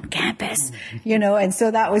on campus, and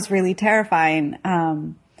so that was really terrifying.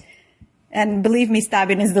 And believe me,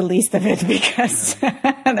 stabbing is the least of it because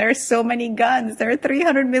there are so many guns. There are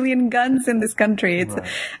 300 million guns in this country.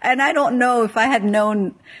 And I don't know if I had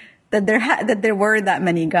known that there were that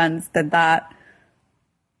many guns,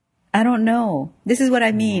 I don't know. This is what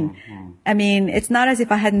I mean. I mean, it's not as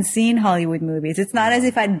if I hadn't seen Hollywood movies. It's not as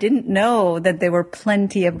if I didn't know that there were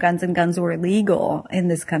plenty of guns and guns were illegal in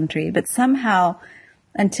this country. But somehow,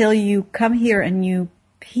 until you come here and you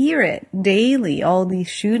hear it daily, all these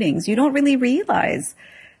shootings, you don't really realize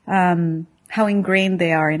how ingrained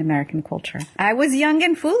they are in American culture. I was young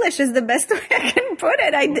and foolish is the best way I can put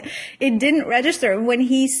it. It didn't register. When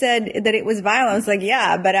he said that it was violent, I was like,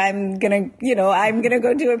 yeah, but I'm gonna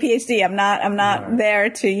go do a PhD. I'm not there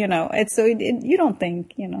to, it's so you don't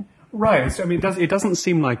think, Right. So, I mean, it doesn't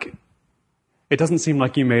seem like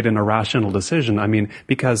you made an irrational decision. I mean,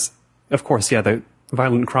 because of course, the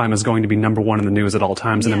violent crime is going to be number one in the news at all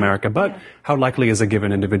times in America, but how likely is a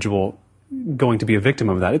given individual going to be a victim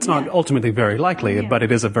of that? It's not ultimately very likely, but it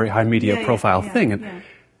is a very high media profile thing. And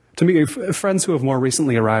to me, friends who have more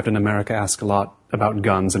recently arrived in America ask a lot about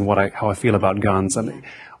guns and how I feel about guns. And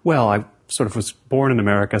I sort of was born in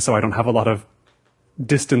America, so I don't have a lot of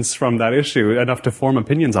distance from that issue, enough to form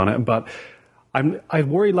opinions on it. But I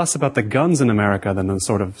worry less about the guns in America than the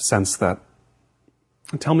sort of sense that,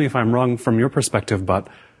 tell me if I'm wrong from your perspective, but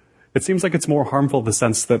it seems like it's more harmful, the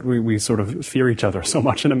sense that we sort of fear each other so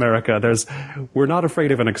much in America. We're not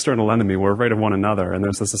afraid of an external enemy, we're afraid of one another. And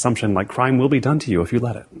there's this assumption like crime will be done to you if you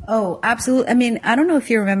let it. Oh, absolutely. I mean, I don't know if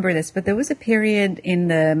you remember this, but there was a period in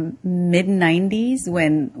the mid-90s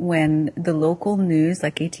when the local news,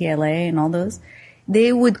 like ATLA and all those,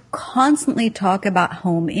 they would constantly talk about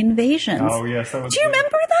home invasions. Oh, yes. Do you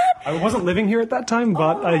remember that? I wasn't living here at that time,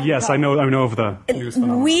 but yes, I know of the news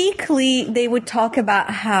phenomenon. Weekly, they would talk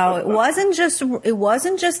about how it wasn't just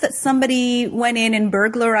that somebody went in and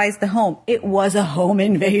burglarized the home. It was a home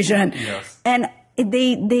invasion. Yes. And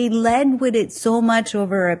they led with it so much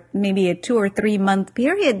over maybe a 2 or 3 month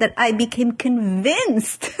period that I became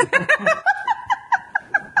convinced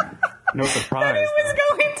no surprise. That it was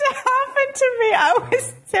going to happen to me. I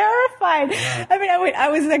was terrified. Yeah. I mean, I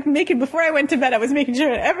was like before I went to bed, I was making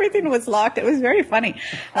sure everything was locked. It was very funny.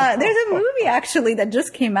 There's a movie actually that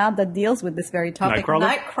just came out that deals with this very topic.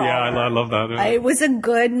 Nightcrawler? Yeah, I love that. Yeah. It was a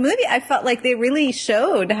good movie. I felt like they really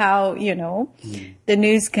showed how, the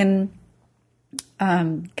news can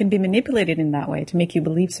be manipulated in that way to make you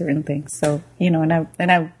believe certain things. So, and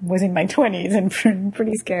I was in my 20s and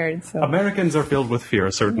pretty scared. So Americans are filled with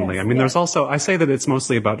fear, certainly. Yes, I mean, there's also, I say that it's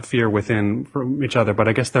mostly about fear from each other, but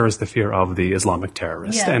I guess there is the fear of the Islamic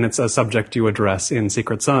terrorist. Yeah. And it's a subject you address in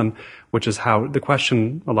Secret Sun, which is how the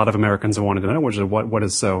question a lot of Americans have wanted to know, which is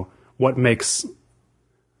what makes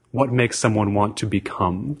someone want to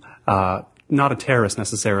become, not a terrorist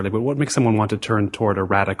necessarily, but what makes someone want to turn toward a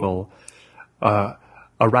radical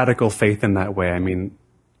faith in that way. I mean,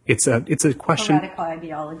 it's a question. A radical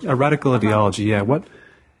ideology. A radical ideology, yeah. What?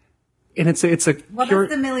 And it's a. That's the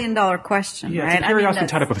 $1 million question, yeah, right? It's a curiosity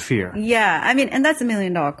tied up with fear. Yeah, I mean, and that's $1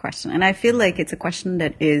 million question, and I feel like it's a question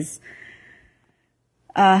that is,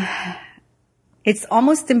 it's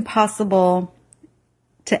almost impossible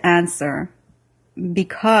to answer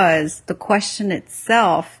because the question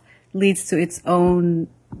itself leads to its own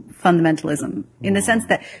fundamentalism, in the sense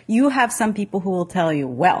that you have some people who will tell you,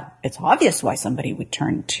 well, it's obvious why somebody would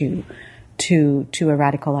turn to a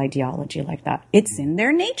radical ideology like that. It's in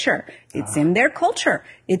their nature. It's in their culture.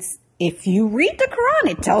 If you read the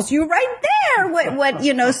Quran, it tells you right there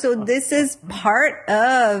so this is part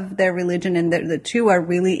of their religion, and the two are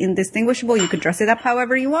really indistinguishable. You could dress it up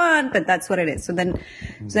however you want, but that's what it is. So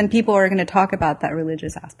then people are going to talk about that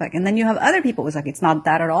religious aspect. And then you have other people who's like, it's not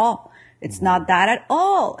that at all. It's not that at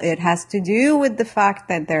all. It has to do with the fact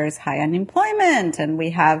that there is high unemployment and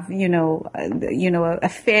we have, a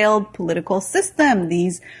failed political system.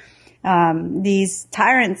 These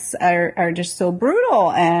tyrants are just so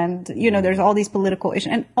brutal, and, there's all these political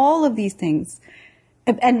issues and all of these things.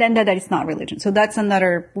 And then that it's not religion. So that's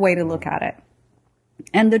another way to look at it.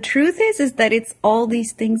 And the truth is that it's all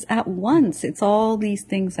these things at once. It's all these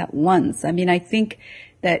things at once. I mean, I think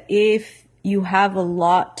that if you have a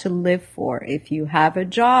lot to live for, if you have a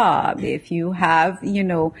job, if you have,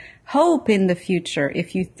 hope in the future,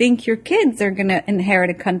 if you think your kids are going to inherit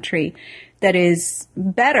a country that is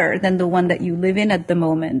better than the one that you live in at the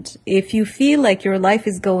moment, if you feel like your life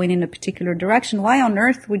is going in a particular direction, why on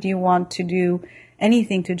earth would you want to do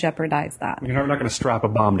anything to jeopardize that? You're not going to strap a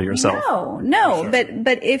bomb to yourself. No. Sure.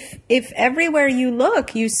 But if everywhere you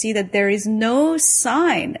look, you see that there is no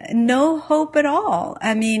sign, no hope at all.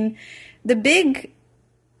 I mean,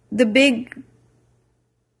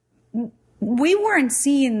 we weren't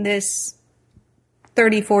seeing this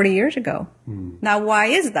 30, 40 years ago. Now, why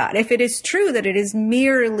is that? If it is true that it is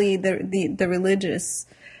merely the religious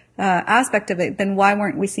aspect of it, then why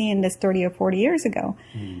weren't we seeing this 30 or 40 years ago?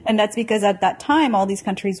 And that's because at that time, all these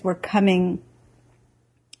countries were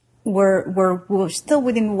still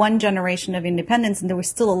within one generation of independence, and there was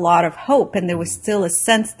still a lot of hope, and there was still a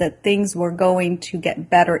sense that things were going to get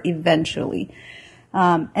better eventually.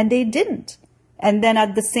 And they didn't. And then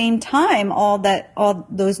at the same time, all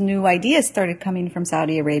those new ideas started coming from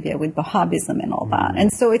Saudi Arabia with Wahhabism and all that.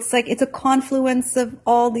 And so it's a confluence of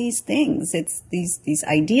all these things. It's these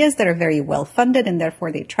ideas that are very well funded and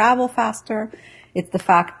therefore they travel faster. It's the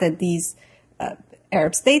fact that these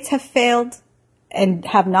Arab states have failed and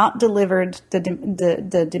have not delivered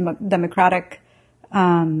the democratic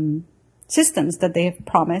systems that they have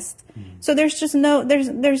promised. So there's just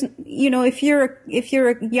if you're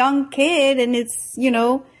a young kid and it's,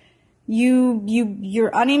 you're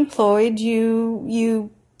unemployed,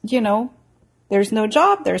 there's no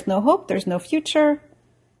job, there's no hope, there's no future.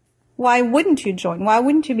 Why wouldn't you join? Why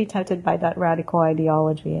wouldn't you be tempted by that radical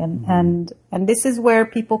ideology? And this is where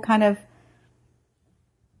people kind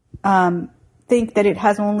of, think that it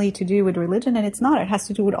has only to do with religion, and it's not. It has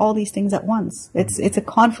to do with all these things at once. It's a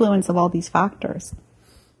confluence of all these factors.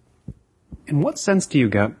 In what sense do you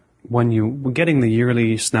get when you're getting the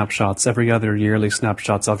yearly snapshots, every other yearly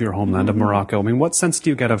snapshots of your homeland of Morocco? I mean, what sense do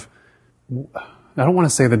you get of, I don't want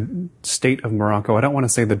to say the state of Morocco, I don't want to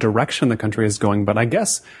say the direction the country is going, but I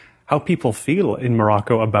guess how people feel in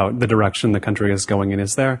Morocco about the direction the country is going in?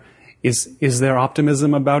 Is there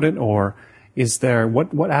optimism about it, or is there,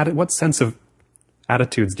 what sense of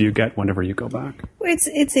attitudes do you get whenever you go back?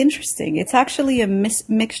 It's interesting. It's actually a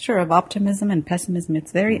mixture of optimism and pessimism.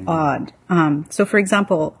 It's very odd. So, for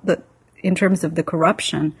example, in terms of the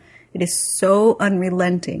corruption, it is so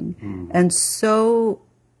unrelenting and so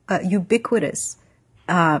ubiquitous.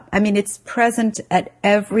 It's present at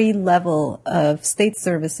every level of state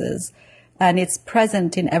services, and it's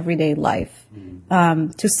present in everyday life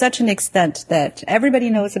to such an extent that everybody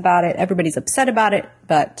knows about it, everybody's upset about it,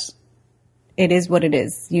 but it is what it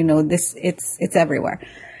is. It's everywhere.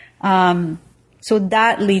 So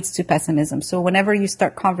that leads to pessimism. So whenever you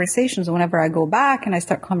start conversations, whenever I go back and I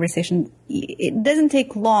start conversation, it doesn't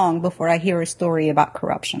take long before I hear a story about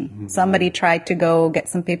corruption. Somebody tried to go get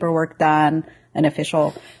some paperwork done. An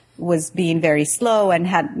official was being very slow and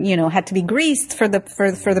had to be greased for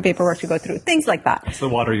the paperwork to go through. Things like that. It's the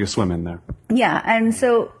water you swim in there. Yeah. And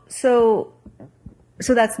so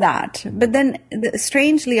that's that. But then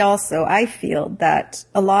strangely also, I feel that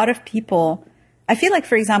a lot of people, I feel like,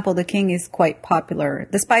 for example, the king is quite popular,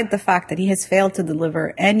 despite the fact that he has failed to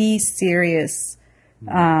deliver any serious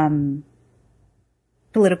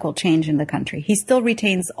political change in the country. He still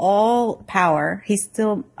retains all power. He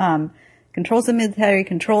still controls the military,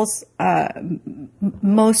 controls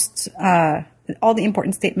most all the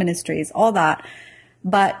important state ministries, all that,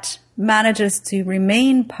 but manages to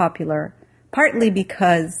remain popular. Partly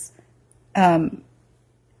because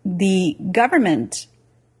the government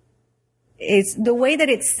is the way that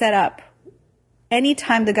it's set up.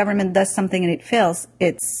 Anytime the government does something and it fails,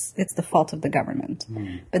 it's the fault of the government.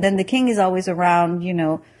 But then the king is always around.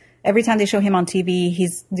 Every time they show him on TV,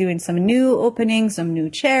 he's doing some new opening, some new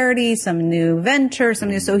charity, some new venture,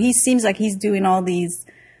 so he seems like he's doing all these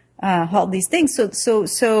things.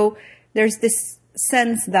 So there's this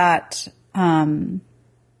sense that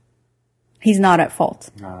he's not at fault.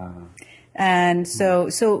 And so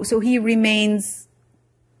he remains,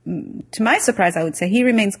 to my surprise, I would say, he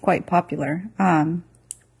remains quite popular.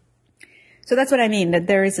 So that's what I mean, that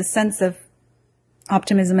there is a sense of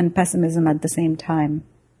optimism and pessimism at the same time.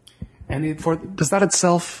 And does that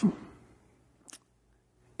itself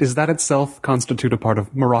constitute a part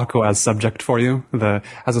of Morocco as subject for you?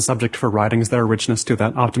 As a subject for writing, is there a richness to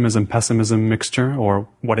that optimism-pessimism mixture, or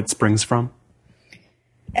what it springs from?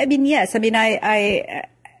 Yes.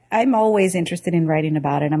 I'm always interested in writing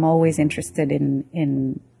about it. I'm always interested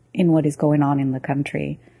in what is going on in the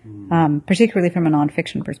country, particularly from a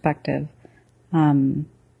nonfiction perspective.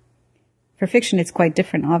 For fiction, it's quite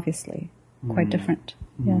different, obviously. Quite different.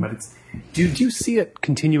 Yeah. But do you see it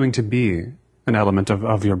continuing to be an element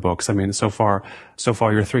of your books? I mean, so far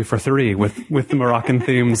you're 3 for 3 with the Moroccan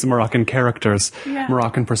themes, Moroccan characters,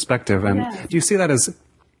 Moroccan perspective. And do you see that as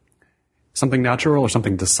something natural or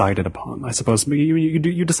something decided upon? I suppose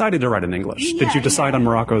you decided to write in English. Did you decide on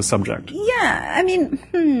Morocco's subject? Yeah, I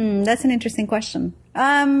mean, that's an interesting question.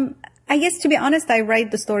 I guess, to be honest, I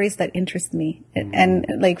write the stories that interest me. And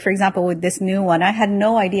like, for example, with this new one, I had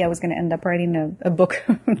no idea I was going to end up writing a book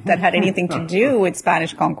that had anything to do with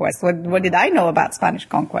Spanish conquest. What did I know about Spanish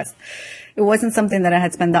conquest? It wasn't something that I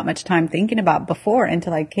had spent that much time thinking about before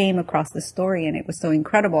until I came across the story, and it was so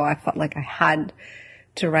incredible. I felt like I had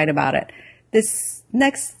to write about it. This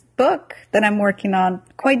next book that I'm working on,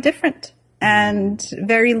 quite different. And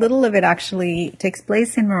very little of it actually takes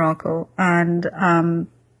place in Morocco. And,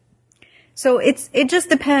 so it just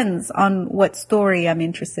depends on what story I'm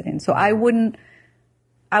interested in. So I wouldn't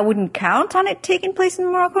count on it taking place in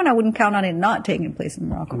Morocco, and I wouldn't count on it not taking place in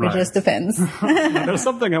Morocco. Right. It just depends. There's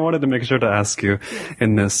something I wanted to make sure to ask you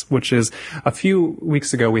in this, which is a few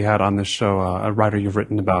weeks ago we had on this show a writer you've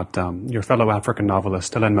written about, your fellow African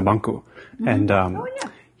novelist, Hélène Mabankou. And, I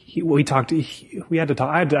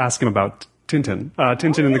had to ask him about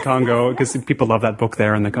Tintin in the Congo, because people love that book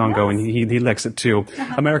there in the Congo, and he likes it too.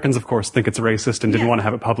 Americans, of course, think it's racist and didn't want to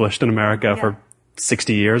have it published in America for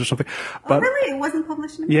 60 years or something. But really? It wasn't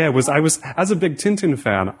published in America? Yeah, it was. I was, as a big Tintin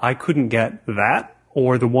fan, I couldn't get that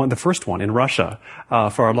or the first one in Russia,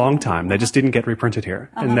 for a long time. They just didn't get reprinted here.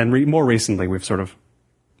 And then more recently, we've sort of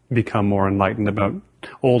become more enlightened about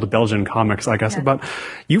old Belgian comics, I guess. But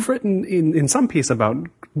you've written in some piece about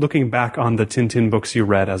looking back on the Tintin books you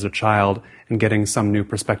read as a child and getting some new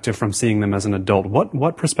perspective from seeing them as an adult.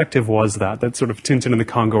 What perspective was that sort of Tintin in the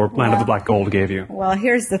Congo or Land of the Black Gold gave you? Well,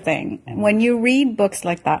 here's the thing. When you read books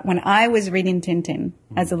like that, when I was reading Tintin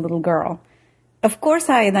as a little girl, of course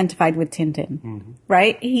I identified with Tintin,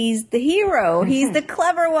 right? He's the hero. He's the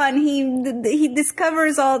clever one. He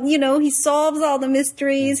discovers all, he solves all the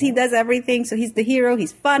mysteries. He does everything. So he's the hero.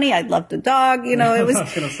 He's funny. I love the dog. It was, I was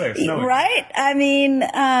going to say, right? I mean,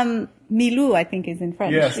 Milou, I think is in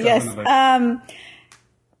French. Yes.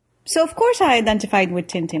 So of course I identified with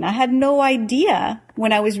Tintin. I had no idea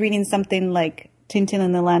when I was reading something like Tintin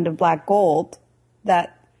in the Land of Black Gold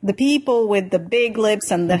that the people with the big lips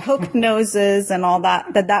and the hooked noses and all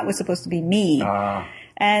that was supposed to be me.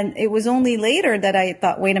 And it was only later that I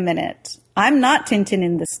thought, wait a minute, I'm not Tintin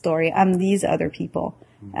in this story. I'm these other people.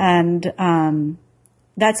 And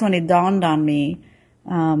that's when it dawned on me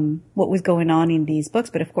what was going on in these books.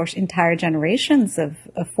 But of course, entire generations of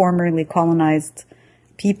formerly colonized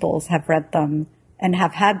peoples have read them and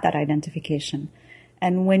have had that identification.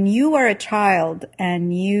 And when you are a child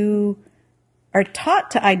and you are taught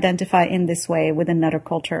to identify in this way with another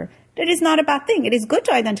culture, it is not a bad thing. It is good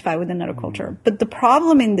to identify with another culture. But the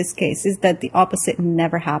problem in this case is that the opposite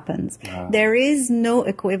never happens. There is no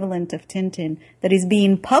equivalent of Tintin that is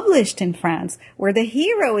being published in France where the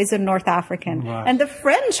hero is a North African. And the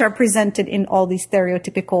French are presented in all these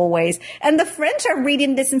stereotypical ways. And the French are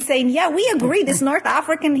reading this and saying, yeah, we agree. This North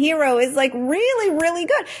African hero is like really, really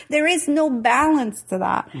good. There is no balance to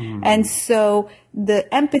that. And so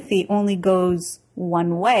the empathy only goes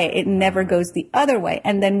one way. It never goes the other way.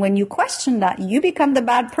 And then when you question that, you become the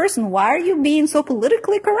bad person. Why are you being so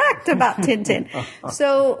politically correct about Tintin?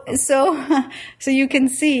 So you can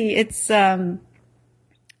see it's a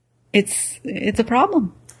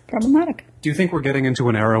problem. Problematic. Do you think we're getting into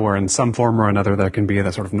an era where in some form or another there can be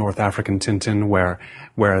that sort of North African Tintin where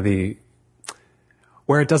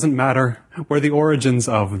it doesn't matter, where the origins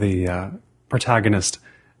of the protagonist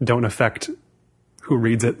don't affect who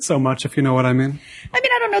reads it so much, if you know what I mean? I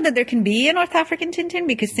mean, I don't know that there can be a North African Tintin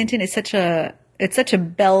because Tintin is such a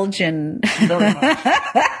Belgian. Very much.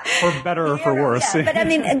 For better or for worse. Yeah, but I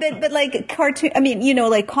mean, but like cartoon, I mean,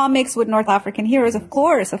 like comics with North African heroes, of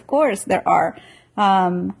course there are.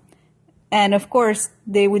 And of course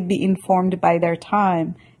they would be informed by their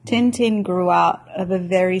time. Tintin grew out of a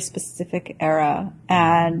very specific era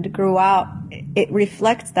and it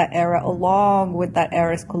reflects that era along with that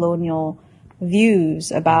era's colonial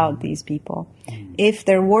views about these people. If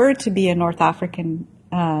there were to be a North African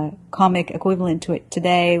comic equivalent to it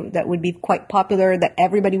today that would be quite popular, that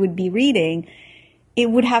everybody would be reading,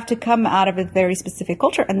 it would have to come out of a very specific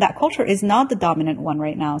culture. And that culture is not the dominant one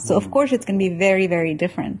right now. So of course it's going to be very, very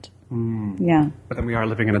different. Yeah. But then we are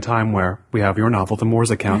living in a time where we have your novel, The Moor's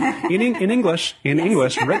Account, in English,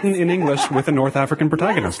 written in English with a North African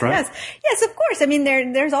protagonist, right? Yes, of course. I mean,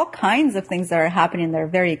 there's all kinds of things that are happening that are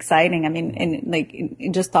very exciting. I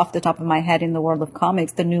mean, just off the top of my head in the world of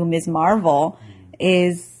comics, the new Ms. Marvel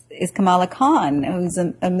is Kamala Khan, who's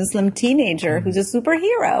a Muslim teenager who's a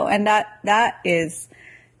superhero. And that is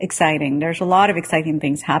exciting. There's a lot of exciting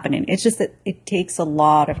things happening. It's just that it takes a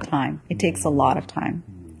lot of time.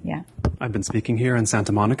 Yeah. I've been speaking here in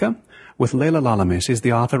Santa Monica with Laila Lalami. She's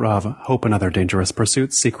the author of Hope and Other Dangerous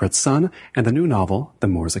Pursuits, Secret Son, and the new novel, The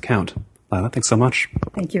Moor's Account. Laila, thanks so much.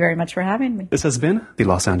 Thank you very much for having me. This has been the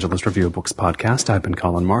Los Angeles Review of Books podcast. I've been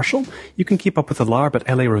Colin Marshall. You can keep up with the LARB at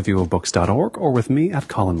lareviewofbooks.org or with me at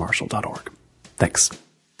colinmarshall.org. Thanks.